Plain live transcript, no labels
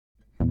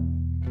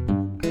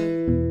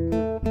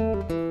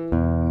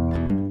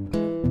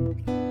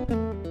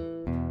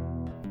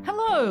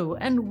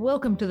and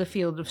welcome to the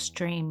Field of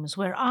Streams,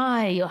 where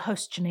I, your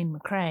host Janine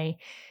McRae,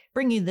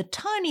 bring you the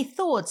tiny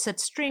thoughts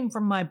that stream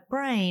from my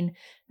brain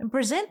and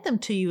present them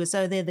to you as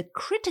though they're the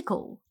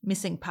critical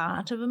missing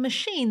part of a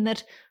machine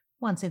that,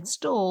 once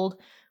installed,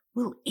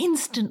 will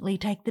instantly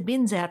take the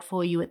bins out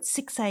for you at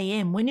 6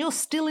 a.m. when you're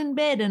still in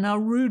bed and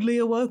are rudely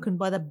awoken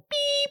by the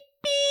beep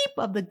beep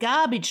of the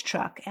garbage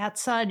truck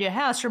outside your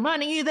house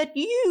reminding you that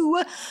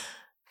you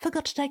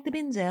forgot to take the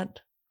bins out.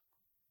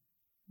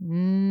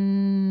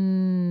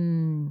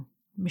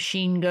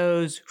 Machine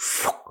goes.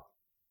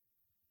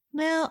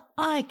 Now,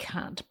 I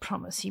can't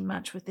promise you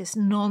much with this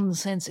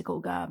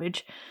nonsensical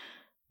garbage,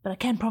 but I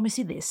can promise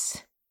you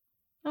this.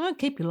 I won't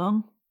keep you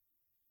long.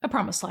 A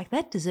promise like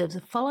that deserves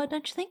a follow,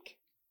 don't you think?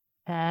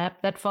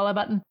 Tap that follow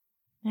button.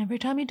 Every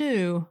time you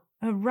do,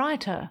 a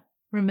writer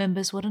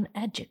remembers what an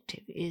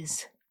adjective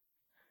is.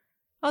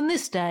 On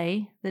this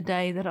day, the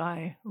day that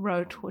I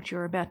wrote what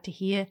you're about to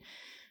hear,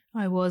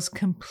 I was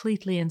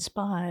completely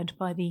inspired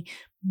by the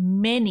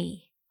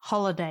many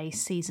holiday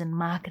season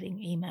marketing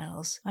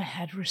emails I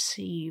had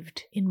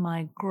received in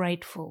my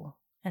grateful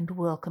and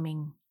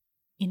welcoming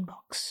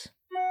inbox.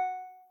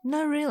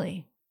 No,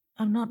 really,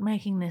 I'm not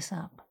making this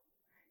up.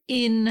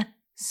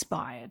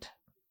 Inspired.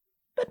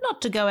 But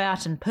not to go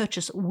out and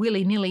purchase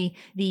willy-nilly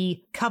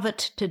the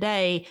covet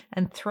today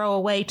and throw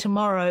away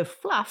tomorrow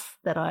fluff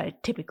that I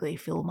typically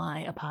fill my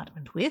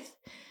apartment with.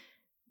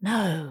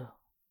 No,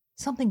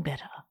 something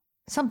better,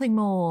 something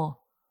more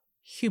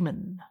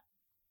human.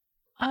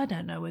 I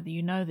don't know whether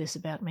you know this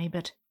about me,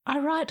 but I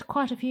write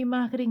quite a few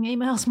marketing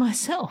emails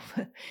myself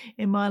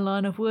in my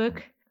line of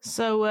work,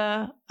 so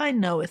I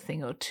know a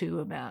thing or two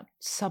about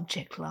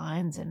subject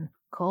lines and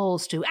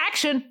calls to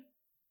action.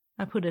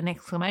 I put an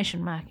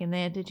exclamation mark in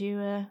there. Did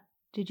you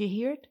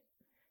hear it?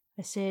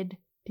 I said,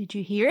 did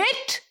you hear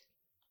it?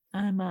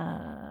 I'm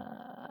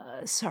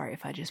sorry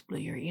if I just blew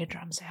your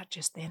eardrums out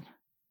just then.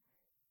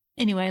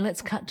 Anyway,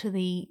 let's cut to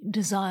the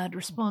desired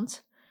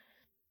response.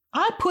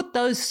 I put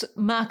those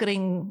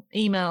marketing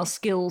email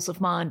skills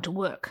of mine to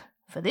work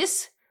for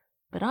this,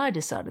 but I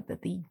decided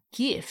that the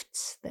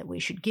gifts that we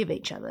should give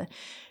each other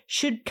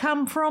should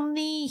come from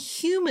the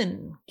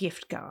human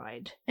gift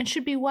guide and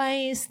should be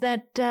ways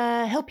that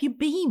help you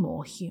be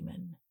more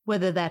human,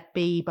 whether that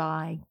be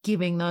by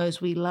giving those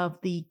we love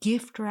the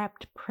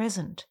gift-wrapped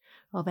present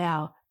of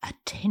our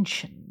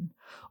attention,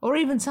 or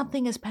even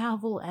something as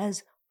powerful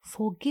as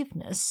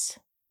forgiveness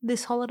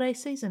this holiday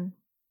season.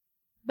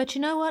 But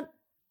you know what?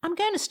 I'm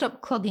going to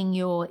stop clogging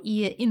your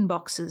ear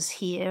inboxes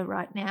here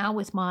right now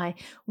with my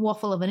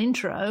waffle of an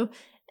intro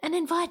and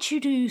invite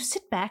you to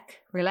sit back,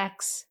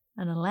 relax,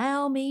 and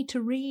allow me to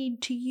read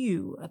to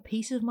you a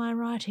piece of my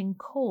writing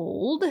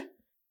called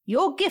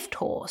Your Gift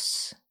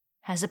Horse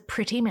Has a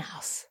Pretty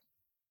Mouth.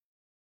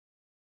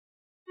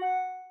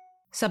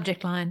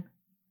 Subject line: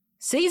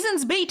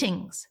 Season's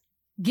beatings.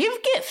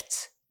 Give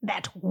gifts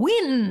that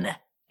win!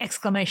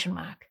 Exclamation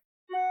mark.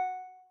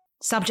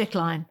 Subject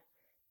line: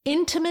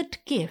 Intimate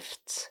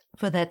gifts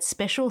for that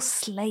special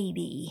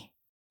sladey.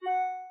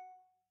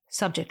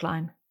 Subject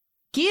line: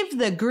 Give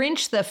the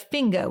Grinch the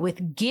finger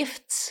with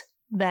gifts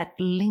that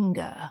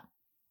linger.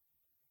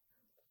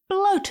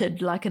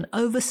 Bloated like an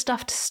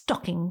overstuffed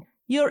stocking,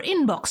 your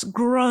inbox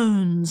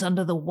groans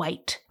under the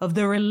weight of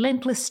the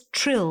relentless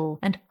trill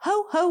and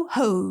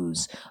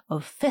ho-ho-hos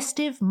of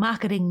festive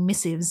marketing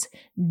missives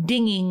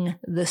dinging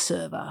the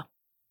server.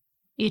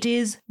 It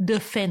is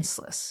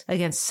defenseless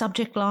against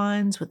subject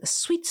lines with a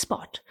sweet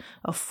spot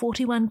of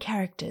 41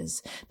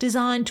 characters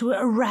designed to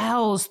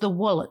arouse the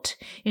wallet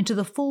into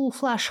the full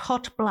flush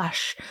hot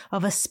blush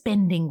of a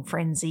spending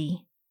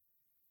frenzy.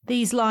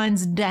 These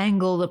lines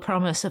dangle the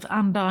promise of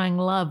undying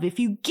love if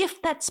you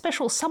gift that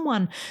special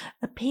someone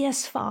a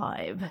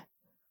PS5,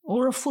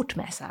 or a foot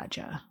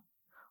massager,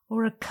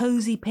 or a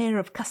cosy pair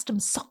of custom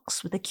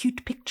socks with a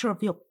cute picture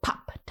of your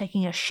pup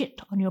taking a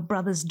shit on your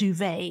brother's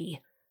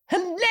duvet.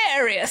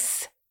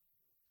 Hilarious!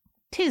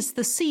 'Tis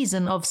the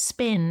season of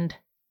spend.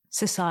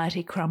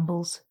 Society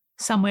crumbles.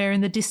 Somewhere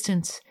in the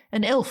distance,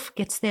 an elf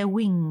gets their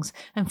wings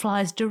and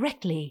flies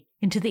directly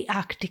into the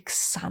Arctic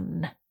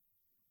sun.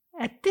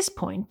 At this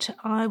point,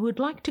 I would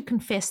like to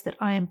confess that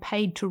I am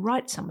paid to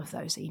write some of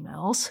those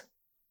emails.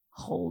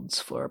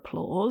 Holds for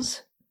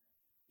applause.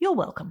 You're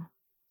welcome.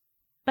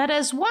 But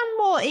as one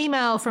more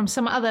email from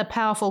some other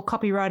powerful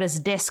copywriter's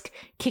desk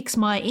kicks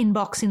my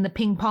inbox in the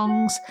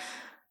ping-pongs,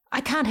 I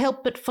can't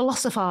help but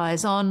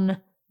philosophize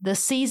on the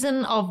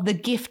season of the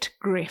gift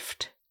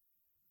grift.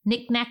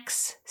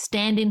 Knick-knacks,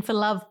 stand-in for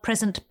love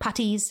present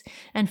putties,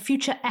 and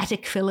future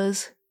attic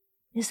fillers.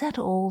 Is that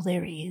all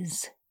there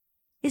is?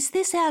 Is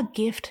this our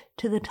gift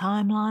to the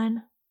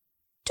timeline?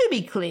 To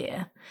be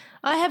clear,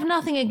 I have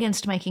nothing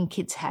against making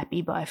kids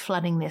happy by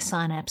flooding their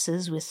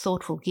synapses with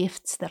thoughtful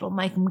gifts that'll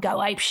make them go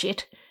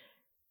apeshit.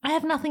 I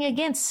have nothing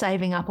against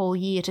saving up all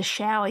year to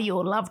shower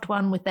your loved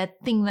one with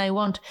that thing they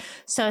want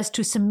so as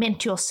to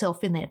cement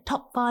yourself in their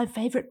top 5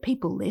 favourite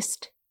people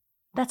list.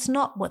 That's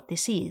not what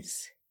this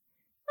is.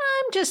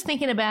 I'm just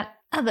thinking about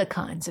other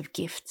kinds of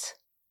gifts,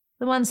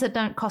 the ones that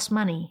don't cost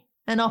money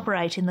and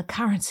operate in the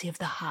currency of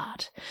the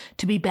heart,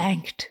 to be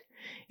banked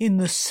in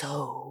the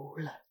soul.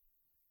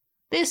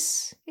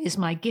 This is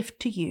my gift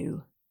to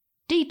you.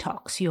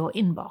 Detox your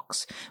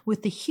inbox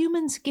with the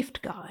Human's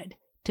Gift Guide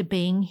to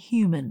Being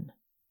Human.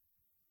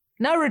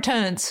 No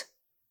returns.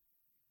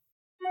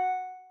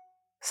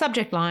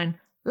 Subject line,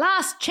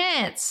 last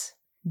chance.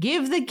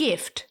 Give the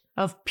gift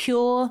of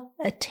pure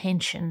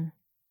attention.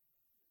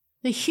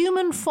 The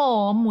human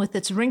form, with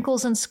its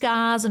wrinkles and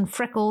scars and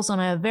freckles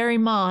on our very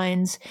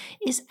minds,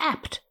 is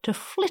apt to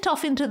flit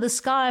off into the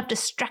sky of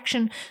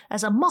distraction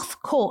as a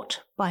moth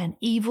caught by an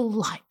evil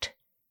light.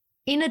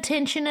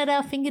 Inattention at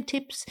our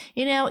fingertips,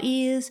 in our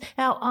ears,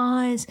 our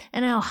eyes,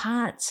 and our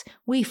hearts,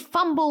 we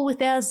fumble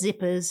with our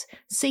zippers,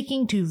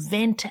 seeking to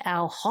vent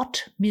our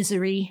hot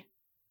misery.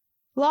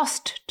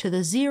 Lost to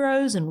the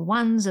zeros and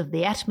ones of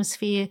the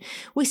atmosphere,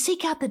 we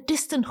seek out the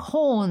distant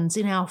horns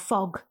in our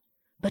fog.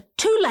 But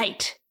too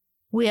late!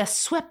 We are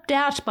swept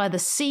out by the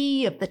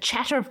sea of the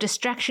chatter of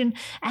distraction,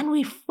 and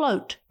we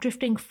float,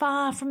 drifting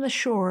far from the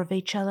shore of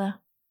each other.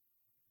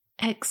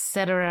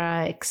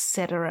 Etc.,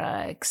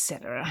 etc.,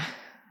 etc.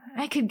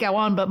 I could go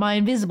on, but my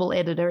invisible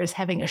editor is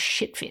having a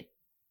shit fit.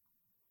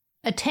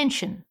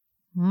 Attention,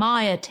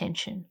 my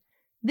attention.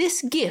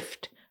 This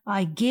gift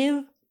I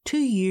give to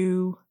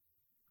you.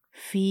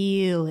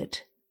 Feel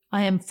it.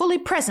 I am fully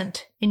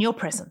present in your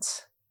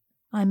presence.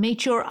 I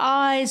meet your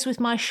eyes with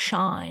my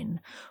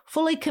shine,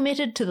 fully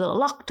committed to the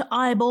locked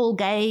eyeball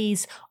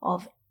gaze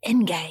of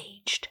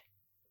engaged.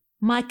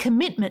 My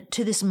commitment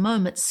to this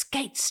moment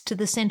skates to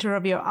the centre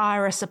of your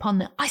iris upon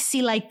the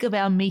icy lake of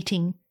our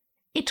meeting.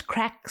 It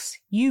cracks,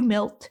 you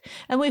melt,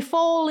 and we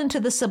fall into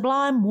the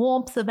sublime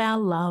warmth of our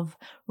love,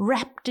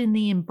 wrapped in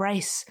the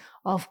embrace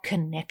of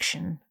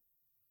connection.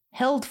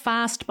 Held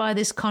fast by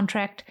this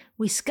contract,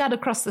 we scud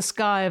across the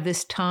sky of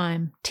this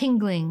time,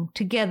 tingling,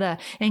 together,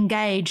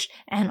 engaged,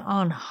 and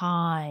on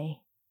high.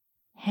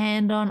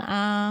 Hand on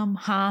arm,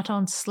 heart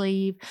on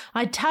sleeve,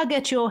 I tug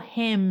at your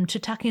hem to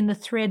tuck in the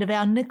thread of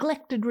our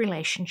neglected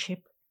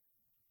relationship.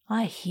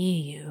 I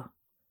hear you.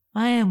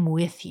 I am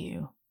with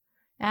you.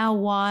 Our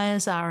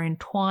wires are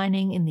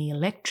entwining in the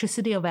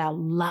electricity of our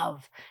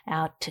love,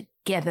 our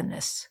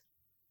togetherness.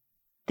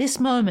 This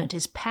moment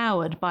is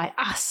powered by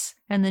us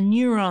and the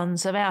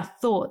neurons of our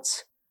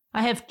thoughts.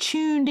 I have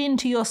tuned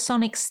into your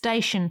sonic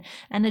station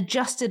and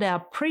adjusted our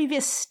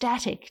previous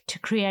static to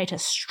create a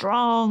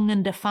strong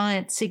and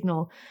defiant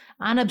signal,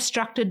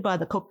 unobstructed by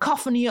the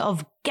cacophony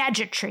of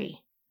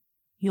gadgetry.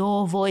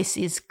 Your voice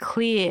is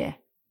clear.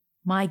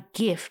 My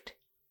gift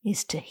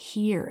is to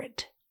hear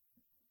it.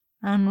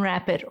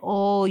 Unwrap it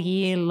all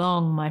year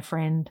long, my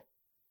friend.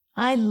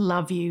 I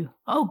love you.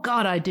 Oh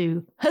God, I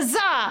do.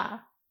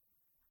 Huzzah!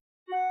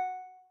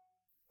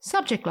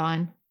 Subject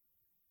line.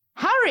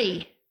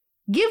 Hurry!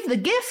 Give the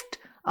gift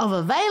of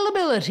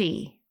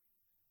availability.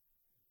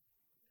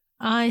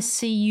 I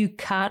see you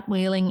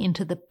cartwheeling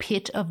into the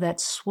pit of that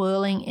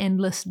swirling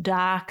endless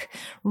dark,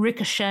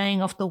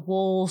 ricocheting off the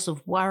walls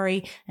of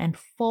worry and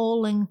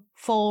falling,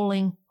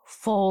 falling,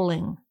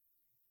 falling.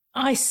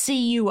 I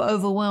see you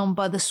overwhelmed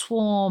by the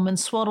swarm and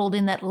swaddled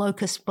in that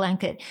locust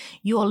blanket,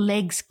 your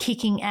legs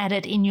kicking at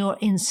it in your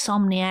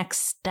insomniac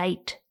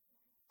state.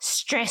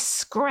 Stress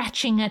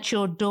scratching at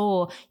your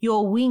door,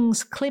 your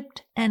wings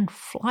clipped and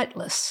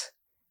flightless.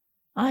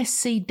 I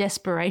see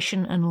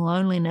desperation and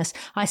loneliness.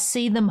 I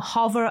see them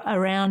hover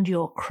around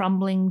your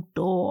crumbling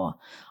door.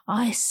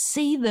 I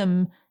see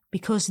them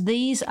because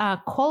these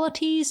are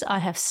qualities I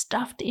have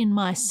stuffed in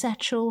my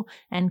satchel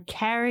and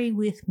carry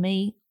with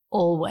me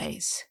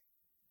always.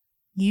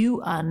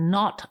 You are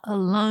not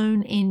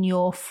alone in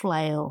your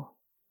flail.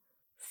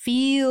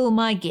 Feel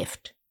my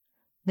gift,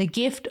 the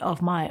gift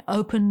of my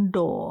open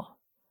door.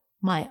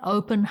 My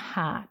open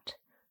heart,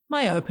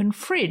 my open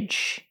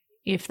fridge,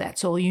 if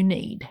that's all you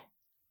need.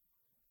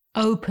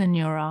 Open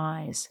your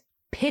eyes,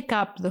 pick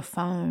up the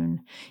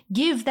phone,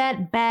 give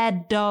that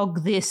bad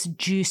dog this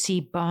juicy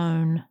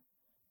bone.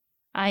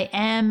 I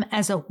am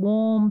as a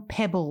warm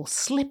pebble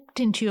slipped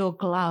into your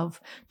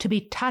glove, to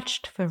be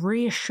touched for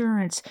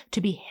reassurance,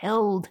 to be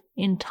held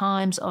in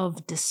times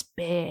of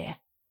despair.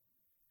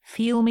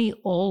 Feel me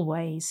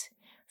always.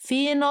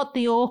 Fear not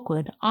the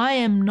awkward. I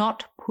am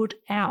not put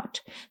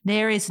out.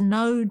 There is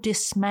no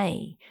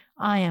dismay.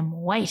 I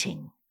am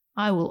waiting.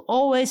 I will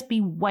always be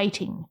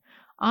waiting.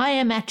 I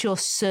am at your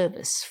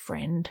service,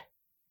 friend.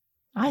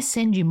 I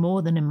send you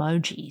more than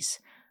emojis.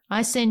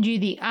 I send you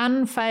the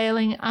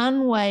unfailing,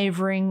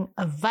 unwavering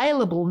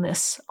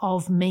availableness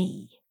of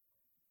me.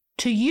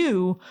 To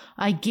you,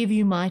 I give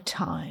you my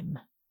time.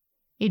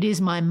 It is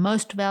my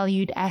most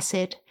valued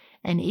asset,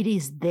 and it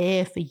is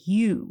there for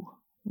you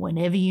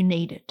whenever you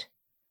need it.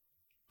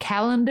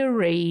 Calendar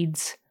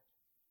reads,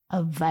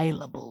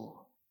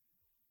 available.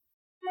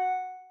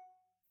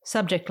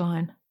 Subject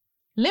line.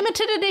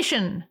 Limited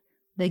edition.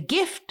 The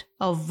Gift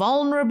of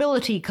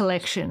Vulnerability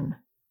Collection.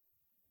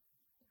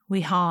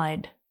 We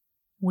hide.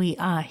 We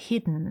are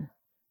hidden.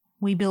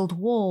 We build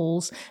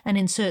walls and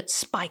insert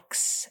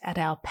spikes at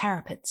our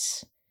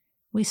parapets.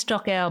 We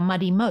stock our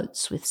muddy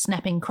moats with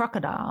snapping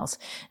crocodiles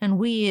and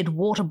weird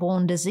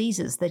waterborne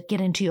diseases that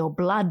get into your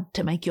blood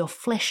to make your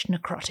flesh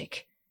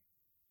necrotic.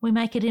 We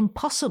make it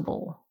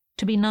impossible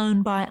to be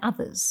known by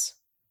others.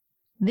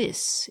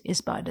 This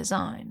is by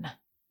design.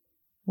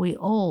 We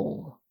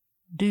all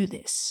do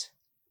this.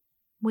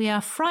 We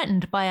are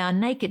frightened by our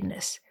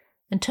nakedness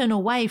and turn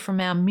away from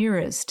our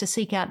mirrors to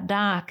seek out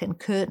dark and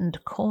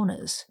curtained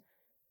corners.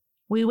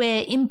 We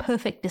wear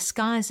imperfect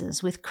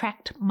disguises with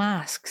cracked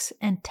masks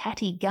and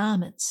tatty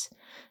garments.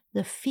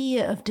 The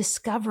fear of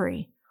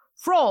discovery,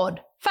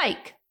 fraud,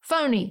 fake,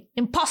 phony,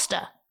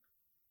 imposter,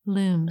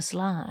 looms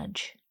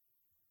large.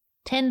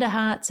 Tender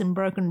hearts and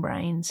broken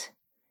brains,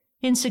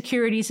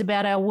 insecurities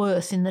about our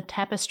worth in the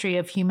tapestry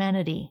of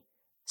humanity,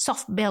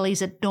 soft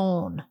bellies at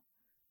dawn,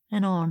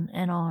 and on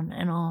and on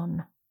and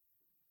on.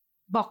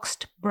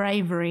 Boxed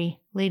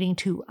bravery leading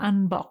to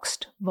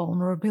unboxed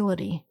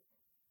vulnerability.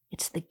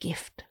 It's the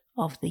gift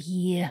of the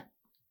year.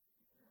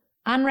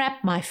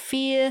 Unwrap my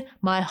fear,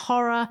 my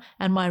horror,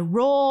 and my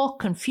raw,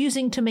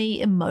 confusing to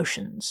me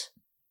emotions.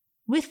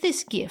 With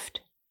this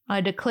gift,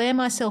 I declare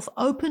myself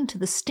open to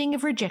the sting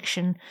of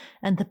rejection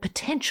and the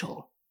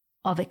potential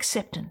of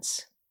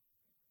acceptance.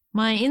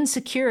 My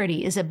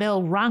insecurity is a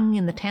bell rung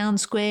in the town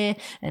square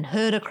and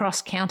heard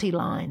across county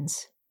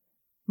lines.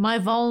 My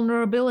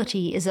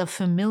vulnerability is a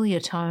familiar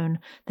tone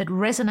that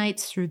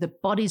resonates through the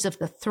bodies of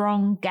the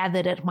throng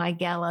gathered at my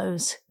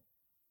gallows.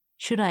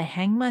 Should I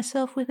hang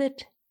myself with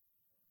it?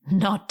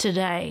 Not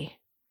today.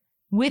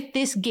 With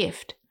this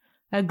gift,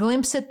 a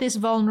glimpse at this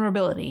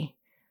vulnerability,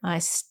 I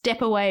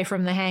step away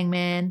from the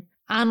hangman,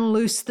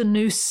 unloose the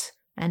noose,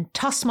 and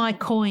toss my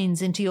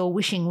coins into your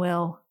wishing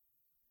well.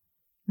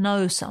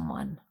 Know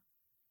someone.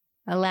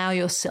 Allow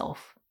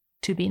yourself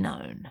to be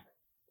known.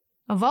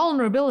 A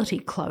vulnerability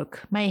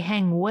cloak may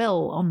hang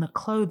well on the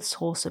clothes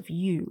horse of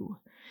you.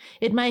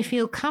 It may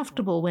feel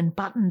comfortable when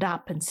buttoned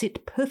up and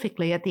sit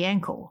perfectly at the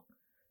ankle.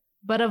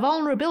 But a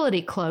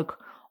vulnerability cloak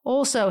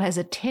also has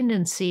a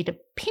tendency to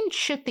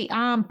pinch at the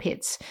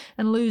armpits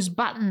and lose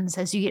buttons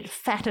as you get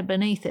fatter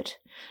beneath it,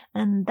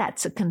 and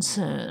that's a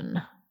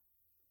concern.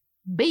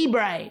 Be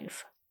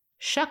brave.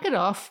 Shuck it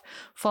off,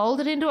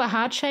 fold it into a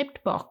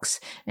heart-shaped box,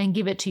 and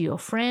give it to your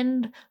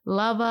friend,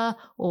 lover,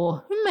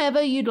 or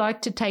whomever you'd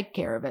like to take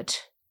care of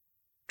it.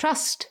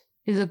 Trust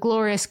is a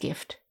glorious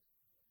gift.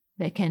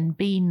 There can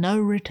be no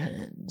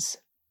returns.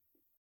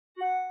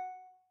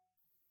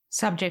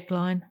 Subject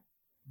line.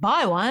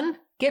 Buy one,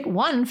 get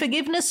one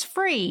forgiveness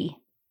free.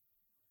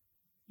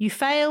 You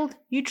failed,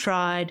 you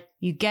tried,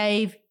 you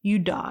gave, you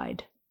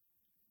died.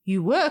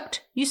 You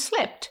worked, you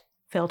slept,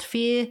 felt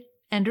fear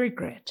and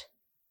regret.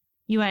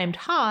 You aimed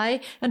high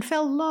and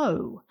fell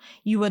low.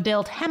 You were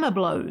dealt hammer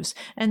blows,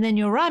 and then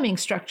your rhyming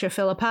structure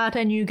fell apart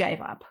and you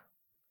gave up.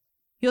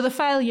 You're the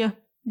failure,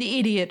 the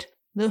idiot,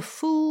 the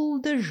fool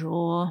du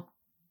jour.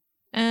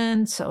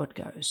 And so it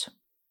goes.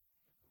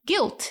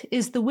 Guilt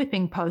is the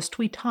whipping post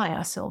we tie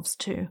ourselves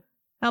to.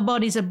 Our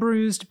bodies are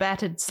bruised,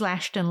 battered,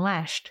 slashed and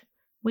lashed.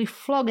 We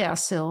flog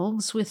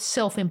ourselves with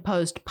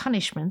self-imposed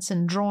punishments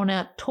and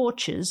drawn-out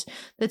tortures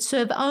that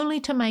serve only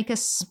to make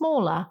us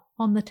smaller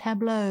on the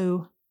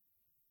tableau.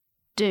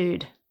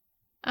 Dude,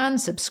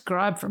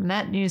 unsubscribe from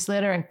that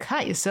newsletter and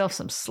cut yourself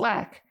some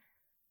slack.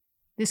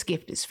 This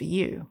gift is for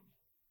you.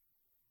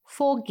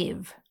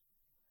 Forgive.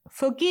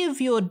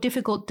 Forgive your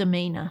difficult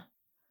demeanour.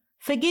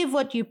 Forgive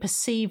what you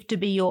perceive to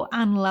be your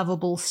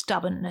unlovable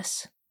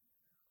stubbornness.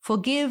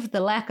 Forgive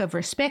the lack of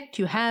respect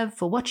you have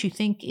for what you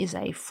think is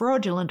a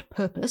fraudulent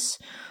purpose,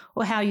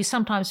 or how you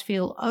sometimes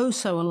feel oh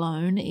so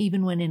alone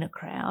even when in a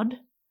crowd.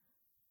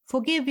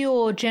 Forgive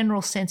your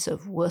general sense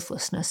of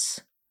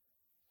worthlessness.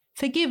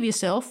 Forgive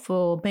yourself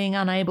for being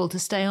unable to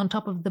stay on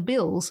top of the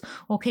bills,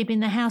 or keeping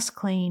the house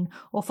clean,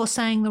 or for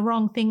saying the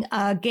wrong thing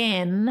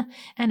again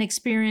and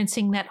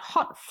experiencing that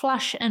hot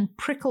flush and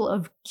prickle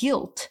of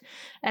guilt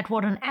at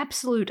what an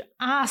absolute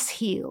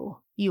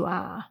arse-heel you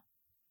are.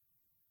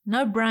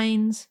 No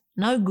brains,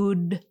 no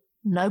good,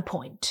 no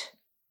point.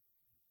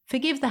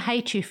 Forgive the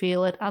hate you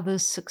feel at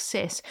others'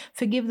 success.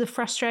 Forgive the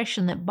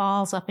frustration that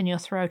boils up in your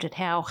throat at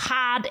how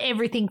hard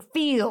everything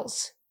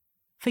feels.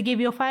 Forgive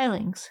your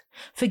failings.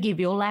 Forgive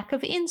your lack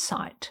of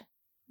insight.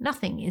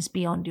 Nothing is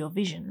beyond your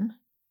vision.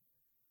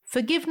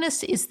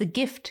 Forgiveness is the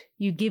gift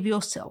you give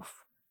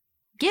yourself.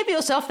 Give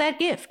yourself that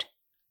gift.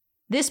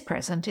 This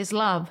present is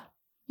love.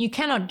 You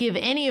cannot give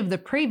any of the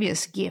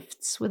previous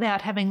gifts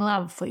without having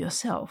love for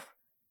yourself.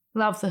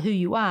 Love for who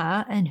you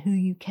are and who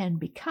you can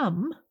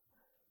become.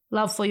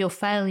 Love for your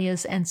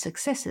failures and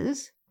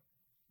successes.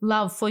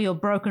 Love for your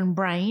broken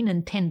brain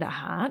and tender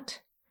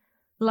heart.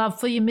 Love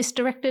for your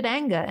misdirected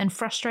anger and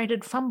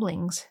frustrated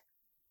fumblings.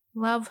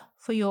 Love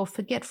for your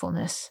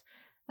forgetfulness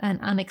and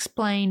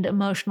unexplained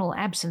emotional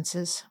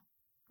absences.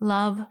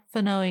 Love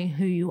for knowing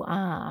who you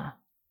are.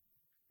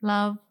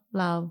 Love,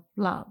 love,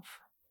 love.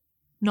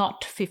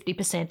 Not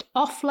 50%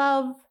 off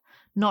love,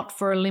 not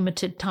for a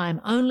limited time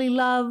only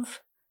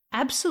love.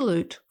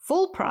 Absolute,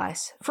 full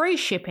price, free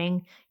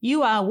shipping,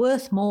 you are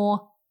worth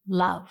more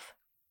love.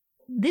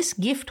 This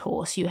gift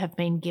horse you have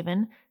been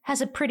given has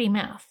a pretty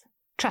mouth.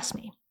 Trust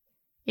me.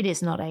 It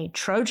is not a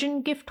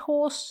Trojan gift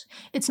horse.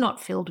 It's not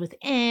filled with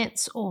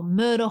ants or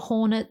murder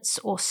hornets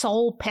or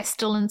soul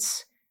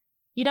pestilence.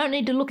 You don't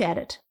need to look at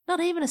it, not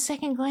even a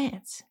second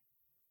glance.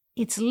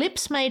 Its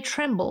lips may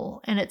tremble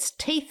and its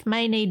teeth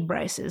may need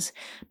braces,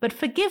 but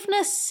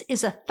forgiveness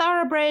is a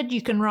thoroughbred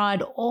you can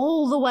ride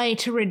all the way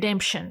to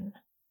redemption.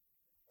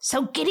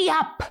 So giddy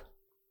up!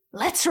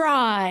 Let's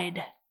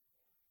ride!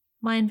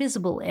 My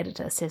invisible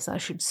editor says I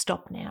should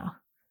stop now,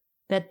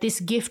 that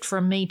this gift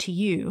from me to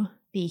you,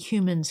 the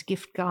Human's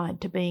Gift Guide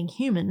to Being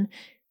Human,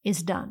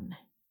 is done.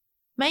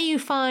 May you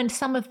find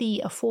some of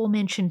the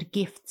aforementioned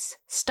gifts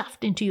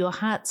stuffed into your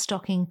heart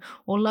stocking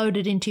or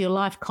loaded into your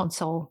life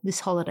console this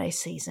holiday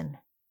season.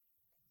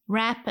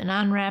 Wrap and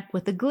unwrap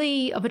with the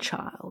glee of a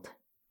child.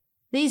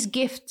 These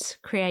gifts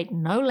create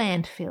no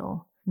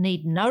landfill,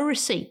 need no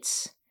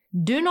receipts,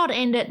 do not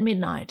end at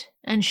midnight,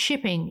 and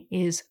shipping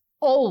is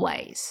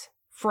always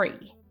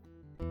free.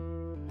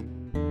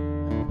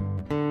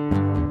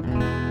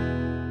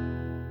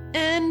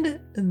 And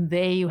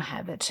there you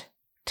have it,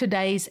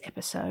 today's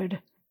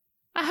episode.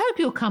 I hope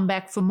you'll come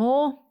back for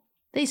more.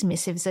 These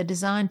missives are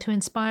designed to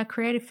inspire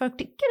creative folk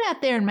to get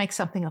out there and make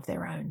something of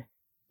their own.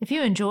 If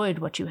you enjoyed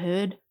what you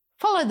heard,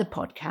 follow the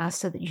podcast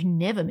so that you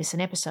never miss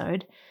an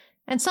episode,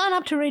 and sign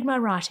up to read my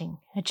writing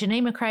at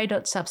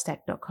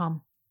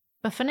janinemccrae.substack.com.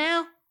 But for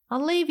now,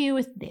 I'll leave you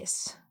with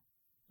this.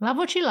 Love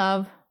what you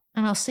love,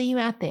 and I'll see you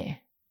out there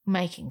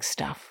making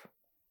stuff.